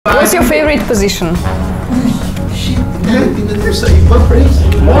What's your favorite position?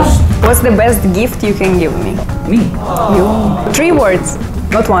 What's the best gift you can give me? Me? You. 3 words.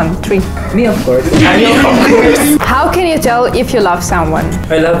 Not 1, 3. Me, of course. How can you tell if you love someone?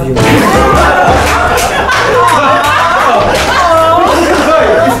 I love you.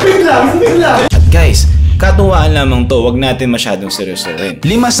 At guys, katuwaan lamang to, wag natin masyadong seryosohin. 5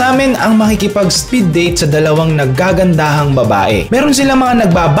 sa amin ang makikipag-speed date sa dalawang naggagandahang babae. Meron silang mga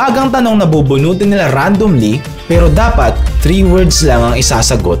nagbabagang tanong na bubunutin nila randomly, pero dapat 3 words lang ang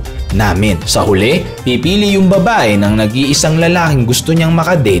isasagot namin. Sa huli, pipili yung babae ng nag-iisang lalaking gusto niyang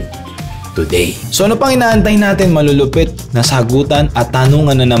makadate today. So ano pang inaantay natin, malulupit na sagutan at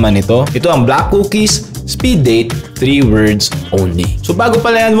tanungan na naman ito? Ito ang Black Cookies Speed Date 3 words only. So bago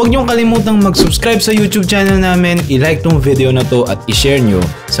pala yan, huwag niyong kalimutang mag-subscribe sa YouTube channel namin, i-like tong video na to at i-share nyo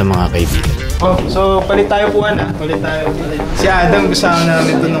sa mga kaibigan. Oh, so palit tayo po palit tayo. Si Adam kasama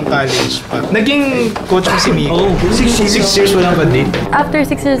namin ito nung college pa. Naging coach ko si Miko. 6 years walang pa date. After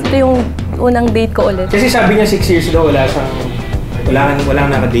 6 years, ito yung unang date ko ulit. Kasi sabi niya 6 years daw walang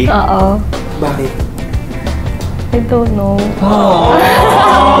naka-date. Oo. Bakit? I don't know.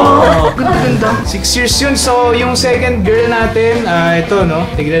 Ganda. 6 years yun. So, yung second girl natin, ito, no?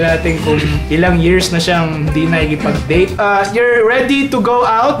 Tignan natin kung ilang years na siyang hindi nakikipag-date. You're ready to go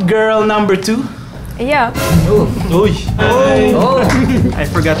out, girl number 2? Yeah. Uy. I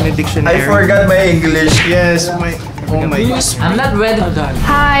forgot my dictionary. I forgot my English. Yes, my... Oh my God. I'm not ready for that.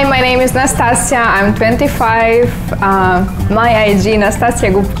 Hi, my name is Nastasia. I'm 25. My IG,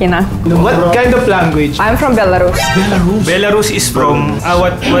 Nastasia Gubkina. What kind of language? I'm from Belarus. Belarus is from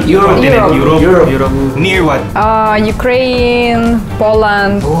what Europe. continent? Europe. Near what? Ukraine,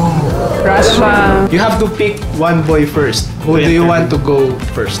 Poland, Russia. You have to pick one boy first. Who do you want to go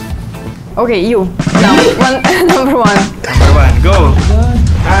first? Okay, you. Now, number 1. Number 1, go.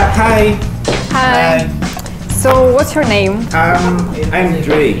 Hi. Hi. So, what's your name? I'm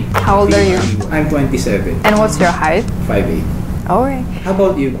Dre. How old are you? I'm 27. And what's your height? 5'8". Okay. How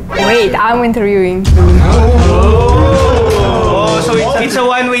about you? Wait, I'm interviewing. Oh, so it's a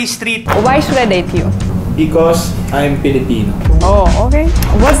one-way street. Why should I date you? Because I'm Filipino. Oh, okay.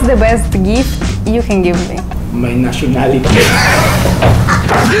 What's the best gift you can give me? My nationality.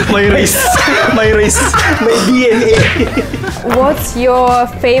 My race, my DNA. What's your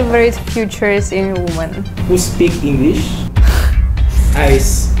favorite features in a woman? Who speak English?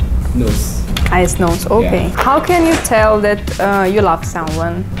 Eyes, nose. Eyes, nose. Okay. Yeah. How can you tell that you love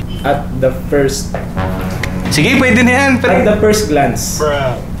someone? At the first Sige, pwede na yan. At the first glance.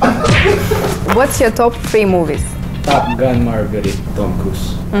 What's your top 3 movies? Top Gun, Maverick, Tom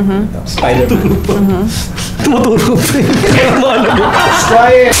Cruise. Spider-Man. Tumutulog.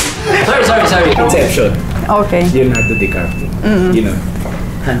 Try it. Sorry. Inception. Okay. Leonardo DiCaprio. You know,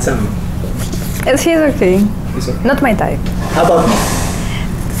 handsome. He's okay. He's okay. Not my type. How about me?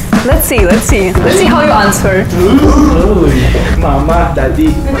 Let's see how you answer. Mama,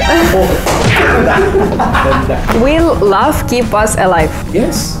 daddy. Will love keep us alive?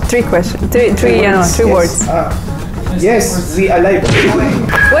 Yes. 3 questions. 3 words. Yes, we alive.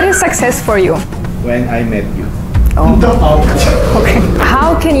 What is success for you? When I met you. Oh. Okay.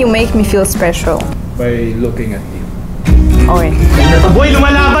 How can you make me feel special? By looking at you. Okay. Boy,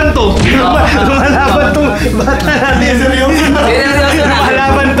 lumalaban to. Lumalaban to. Bata natin.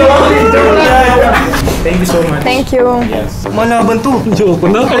 Lumalaban to. Thank you so much. Thank you. Yes. Lumalaban to. Ayoko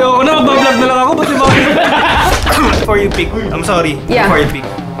na. Mag-vlog na lang ako. Ba't iba? Before you pick. I'm sorry. Yeah. Before you pick.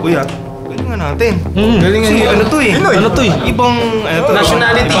 Uy galingan natin. Galingan Kasi nyo. ano to eh? Ibang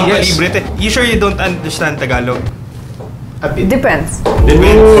nationality. Yes. You sure you don't understand Tagalog? A bit. Depends.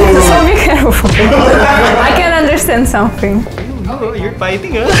 Depends. So be careful. I can understand something. Oh, you're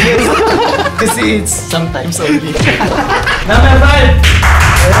fighting, huh? Kasi it's sometimes only. Number 5!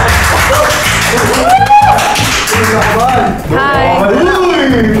 Hi.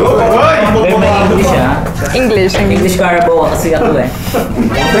 May English English. English Carbo kasi ako eh.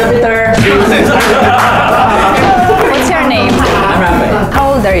 Interpreter. What's your name? I'm Rafael.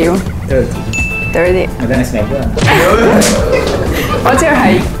 How old are you? 30. Madalas na ito. What's your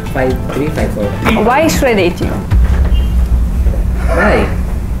height? 5'3", 5'4". Why should I date you? Why?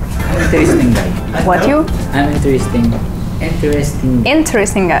 I'm interesting guy. What you? I'm interesting.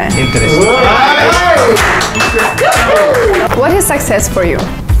 Interesting guy. Interesting. What is success for you?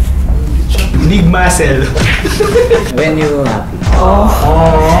 Big muscle. When you happy.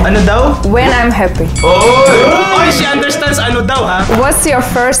 Ano daw? When I'm happy. Oh, she understands ano daw, ha? What's your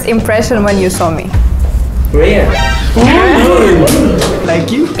first impression when you saw me? Rare. Like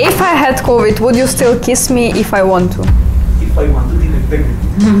you? If I had COVID, would you still kiss me if I want to? If I want to, dinagdag.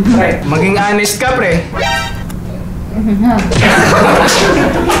 Right. Maging honest ka, pre.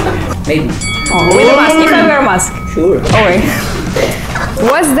 Maybe. With a mask, if I wear a mask. Sure. Okay.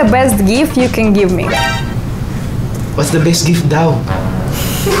 What's the best gift you can give me? What's the best gift daw?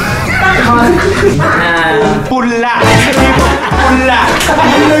 Pula! Pula!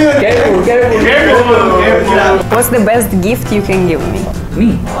 Careful. What's the best gift you can give me?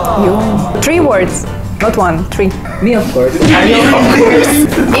 Me. You. 3 words, not 1, 3. Me, of course.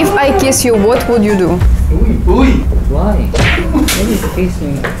 If I kiss you, what would you do? Why? Maybe kiss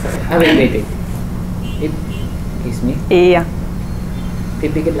me. Wait. It kiss me? Yeah.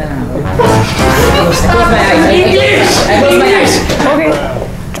 Pipikit lang ako. I close my eyes. I close my eyes. Okay.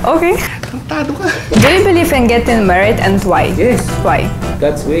 Okay. Do you believe in getting married and why? Yes. Why?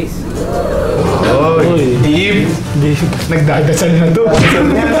 God's ways. Deep! Nagdadasal na to.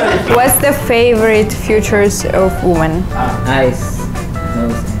 What's the favorite features of woman? Eyes,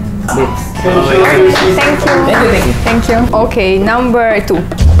 nose, and lips. Thank you. Thank you. Thank you. Okay, number 2.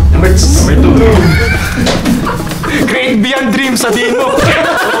 Number 2. Great beyond dreams, sabihin mo.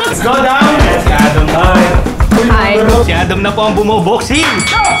 Let's go down! Si Adam na. Hi. Si Adam na po ang bumoboxing.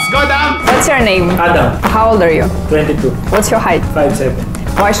 Let's go down! What's your name? Adam, How old are you? 22, What's your height? 5'7".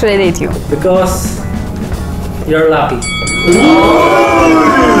 Why should I date you? Because you're lucky.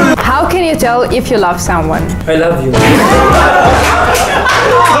 How can you tell if you love someone? I love you.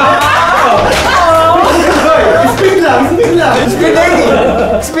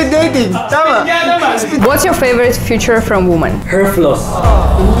 Speed dating! Tama! What's your favorite feature from woman? Her flaws.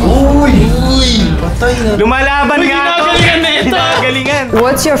 Lumalaban nga ako! Ginagalingan!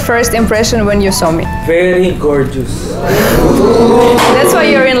 What's your first impression when you saw me? Very gorgeous. That's why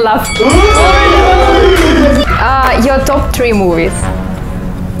you're in love. Your top 3 movies.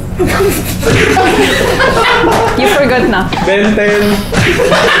 You forgot na. Ben 10.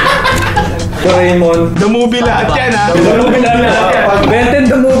 Doraemon. The movie lahat yan, ha? Ben 10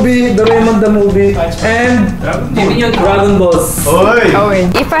 the movie, Doraemon the movie, and Dragon Balls. Okay.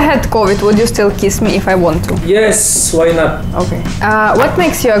 If I had COVID, would you still kiss me if I want to? Yes, why not? Okay. What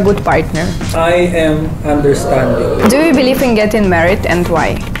makes you a good partner? I am understanding. Do you believe in getting married and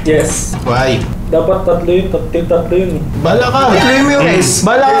why? Yes. Why? Dapat tatlo yun. Bala ka! Claim mo yung yes!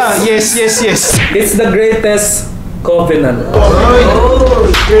 Bala ka! Yes, yes, yes! It's the greatest covenant.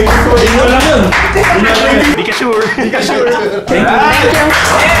 Di ka sure! Thank you.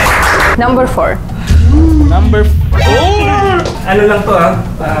 Number 4. Number 4! Ano lang to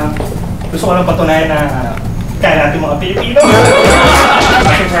gusto ko lang patunayan na kaya natin mga Pilipino.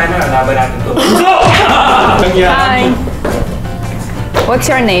 Kasi sana, laban natin to. Hi. What's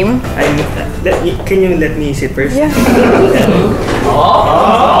your name? Can you let me sit first? Yeah.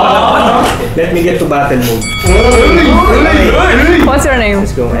 Let me get to battle mode. What's your name?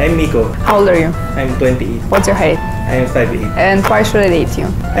 Let's go. I'm Miko. How old are you? I'm 28. What's your height? I'm 5'8". And why should I date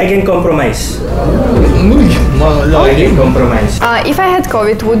you? I can compromise. Malaki. I can compromise. If I had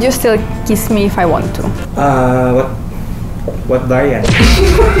COVID, would you still kiss me if I want to? What variant?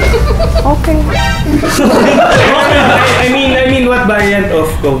 Okay. I mean what variant of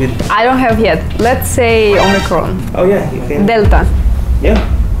COVID? I don't have yet. Let's say Omicron. Oh yeah, you can. Delta. Yeah,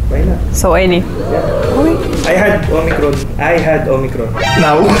 why not? So any. Yeah. Okay. I had Omicron.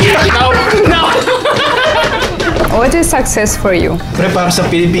 Now? What is success for you? Pre, para sa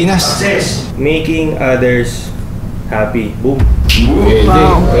Pilipinas. Making others happy. Boom.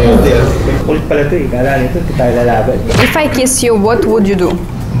 Pwede. Ulit pala to Kala nito, hindi tayo lalaban. If I kiss you, what would you do?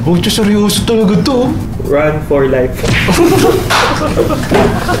 Buto seryoso talaga to. Run for life.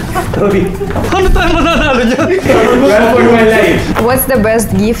 Sorry. Ano tayo mananalo dyan? Run for my life. What's the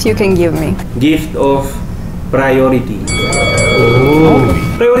best gift you can give me? Gift of priority.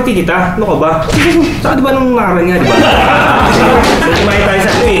 Priority kita? Ano ka ba? Saka diba nung nakaraan nga, diba? Kumain tayo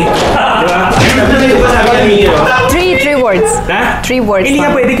sa diba? Diba sabi namin yun? 3 words. Ha? 3 words. Hindi nga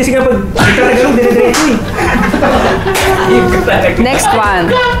pwede kasi kapag nagtatagalog, dire-diretso Next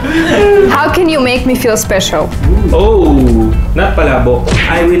one. How can you make me feel special? Oh, not palabok.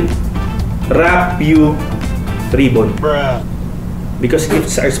 I will wrap you ribbon. Because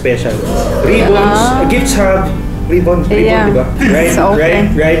gifts are special. Ribbons, gifts have ribbon, Yeah. diba? Right, So, okay.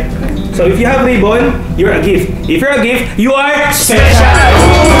 right. So if you have ribbon, you're a gift. If you're a gift, you are special.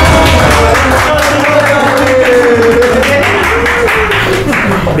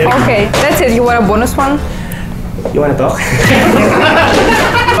 Okay, that's it. You want a bonus one? You wanna talk?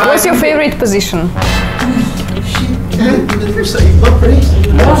 What's your favorite position?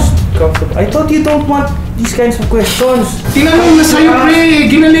 Most comfortable. I thought you don't want these kinds of questions. Tinanong na sa'yo, pre.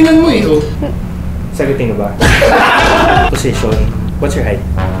 Ginalingan mo eh. Oh. Sagutin ko ba? Position. What's your height?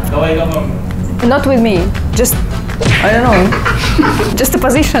 Not with me. Just, I don't know. Just a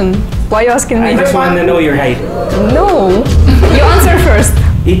position. Why are you asking me? I just want to know your height. No. You answer first.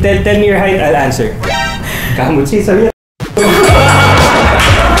 Tell me your height, I'll answer. Kamot siya, sabi niya.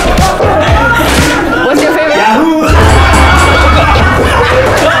 What's your favorite? Yahoo!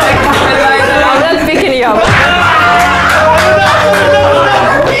 I'm not picking you up.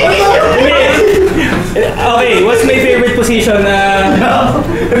 Okay, what's my favorite position?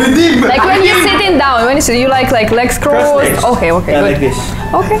 Like when you're sitting down, when you like legs crossed. Cross legs. Okay, Yeah, good. like this.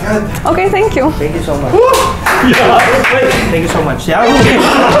 Okay. Okay, thank you. Thank you so much. Thank you so much. Yahoo!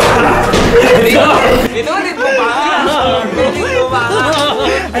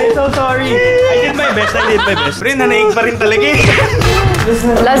 I'm so sorry. I did my best. Pero nanaig pa rin talaga eh.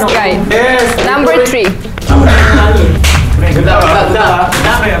 Last guy. Number 3.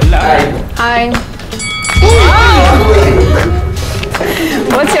 Hi.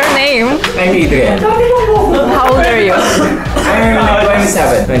 What's your name? I'm Adrian. How old are you? I'm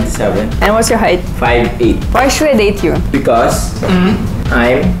 27. And what's your height? 5'8". Why should I date you? Because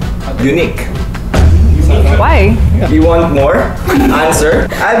I'm unique. Why? You want more? Answer.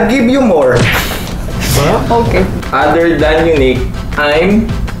 I'll give you more. Okay. Other than unique, I'm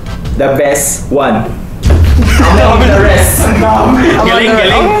the best one. Among the rest. Galing.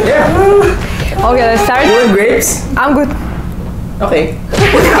 Yeah. Okay, let's start. You want grapes? I'm good. Okay.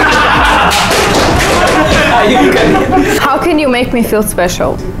 How can you make me feel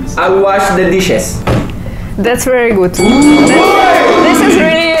special? I'll wash the dishes. That's very good. This is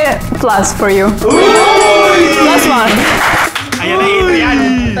really a plus for you. Plus 1. Ayan na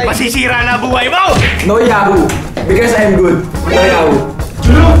Adrian. Masisira na buhay mo! No Yahoo. Because I'm good. No Yahoo.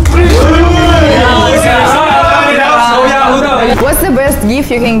 What's the best gift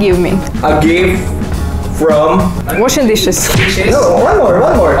you can give me? A gift from... Washing dishes. No, one more.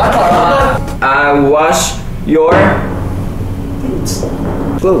 I wash your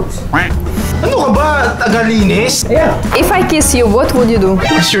clothes. Ano ka ba? Tagalinis? Yeah. If I kiss you, what would you do?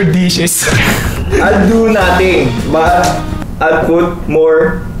 Wash your dishes. I'll do nothing, but I'll put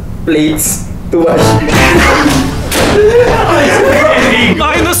more plates to wash.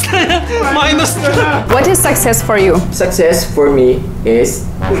 Minus na. What is success for you? Success for me is...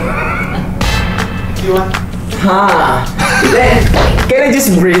 Then, can I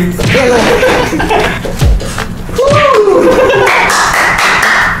just breathe?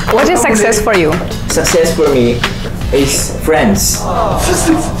 What is success for you? Success for me is friends.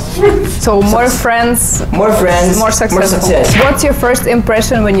 So more friends, More friends, more successful. success. What's your first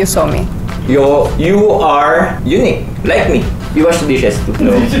impression when you saw me? You are unique, like me. You wash the dishes too.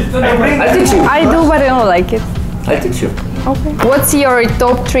 No. I'll teach you. I do, but I don't like it. I'll teach you. Okay. What's your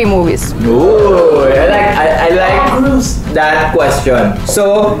top 3 movies? Oh, I like that question.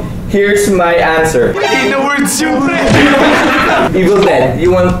 So here's my answer. In the words yun, pre. Evil Dead. You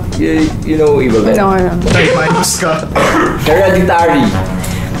know Evil Dead. No. Minus ka. Hereditary.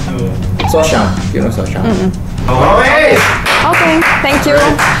 Soshang. You know Soshang. Okay! Okay, thank you.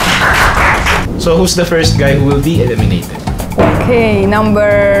 So who's the first guy who will be eliminated? Okay,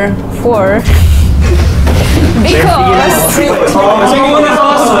 number 4.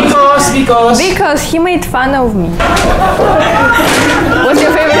 Because he made fun of me. What's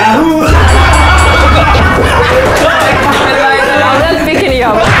your favorite? I'm not picking you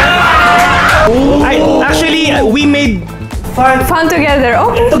up. Actually, we made Fun together.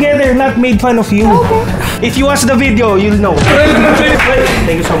 Okay. together, not made fun of you. If you watch the video, you'll know.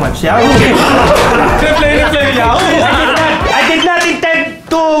 Thank you so much. Yahoo! I did not intend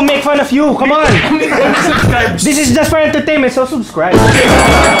to make fun of you. Come on. This is just for entertainment, so subscribe.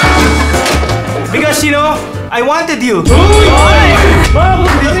 Because I wanted you.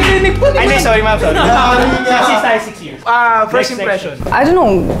 Sorry, ma'am. Sorry. 6 years. First impression. I don't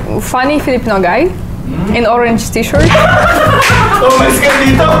know. Funny Filipino guy in orange t-shirt. Oh, mas ka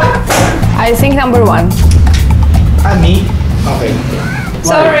dito. I think number 1. Me? Okay.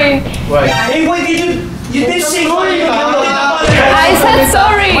 Sorry. Why? Hey, why did you didn't say sorry? I said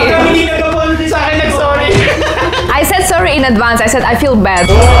sorry. Sa akin nag-sorry. I said sorry in advance. I said I feel bad.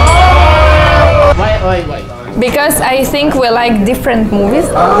 Why? Because I think we like different movies.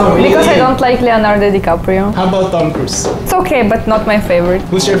 Because I don't like Leonardo DiCaprio. How about Tom Cruise? It's okay, but not my favorite.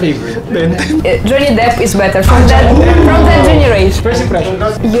 Who's your favorite? Then? Johnny Depp is better from that generation. First impression.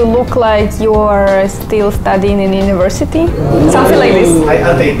 You look like you are still studying in university. Something like this.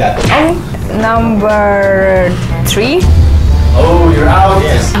 I'll take that. Okay. Number 3. Oh, you're out.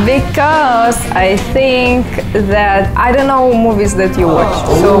 Yes. Because I think that I don't know movies that you watch.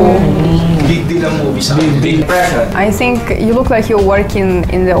 So Big deal ang movie sa akin. Big impression. I think you look like you work in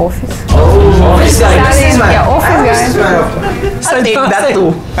the office. Office guy. Studying, yeah, office guy. I'll take that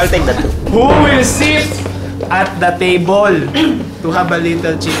too. I'll take that too. Who will sit at the table to have a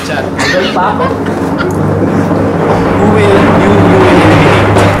little chit chat? Who will you eliminate?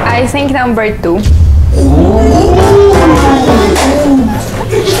 I think number 2.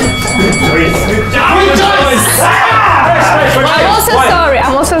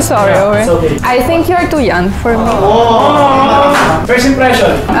 I'm also sorry. Okay? I think you're too young for me. First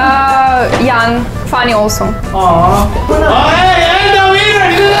impression. Young, funny also.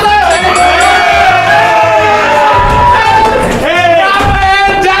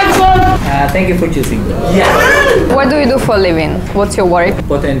 Thank you for choosing. What do you do for a living? What's your work?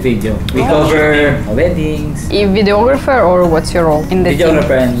 Photo and video. We cover weddings, A videographer or what's your role in the team?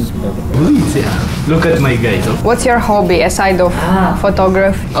 videographer and photographer. Look at my guy. No? What's your hobby aside of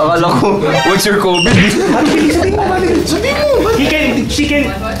photography? Akala ko, what's your COVID? She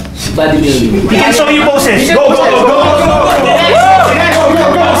can Bodybuilding. show you poses. Go.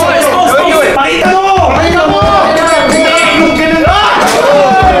 Pakita mo!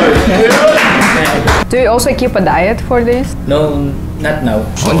 Do you also keep a diet for this? No, not now.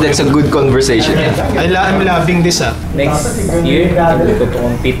 Oh, that's a good conversation. I'm loving this Next year, I'm going to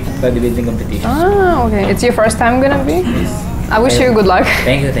compete bodybuilding competition. Ah, okay. It's your first time gonna be? I wish you good luck.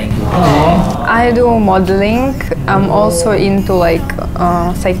 Thank you. I do modeling. I'm also into like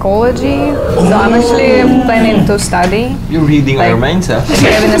psychology. So I'm actually planning to study. You're reading our minds, huh?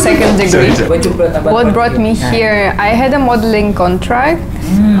 Having a second degree. What brought me here? here? I had a modeling contract.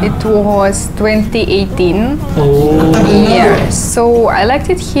 It was 2018. Yeah. So I liked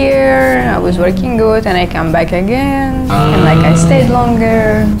it here. I was working good, and I come back again. And like I stayed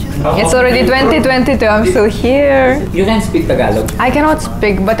longer. It's already 2022. I'm still here. You can speak Tagalog. I cannot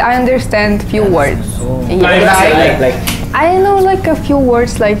speak, but I understand few words. Like I know like a few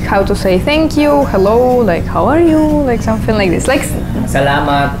words, like how to say thank you, hello, like how are you, like something like this. Like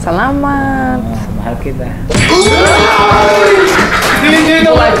salamat. salamat. Mahal kita.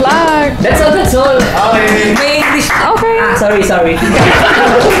 Like. That's all. May English. Okay. Sorry. Thank you.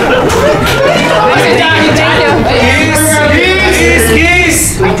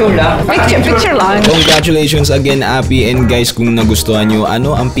 Picture lang. Picture lang. Congratulations again, Appy. And guys, kung nagustuhan nyo,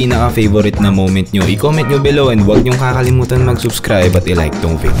 ano ang pinaka-favorite na moment nyo, i-comment nyo below and huwag nyong kakalimutan mag-subscribe at i-like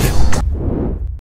tong video.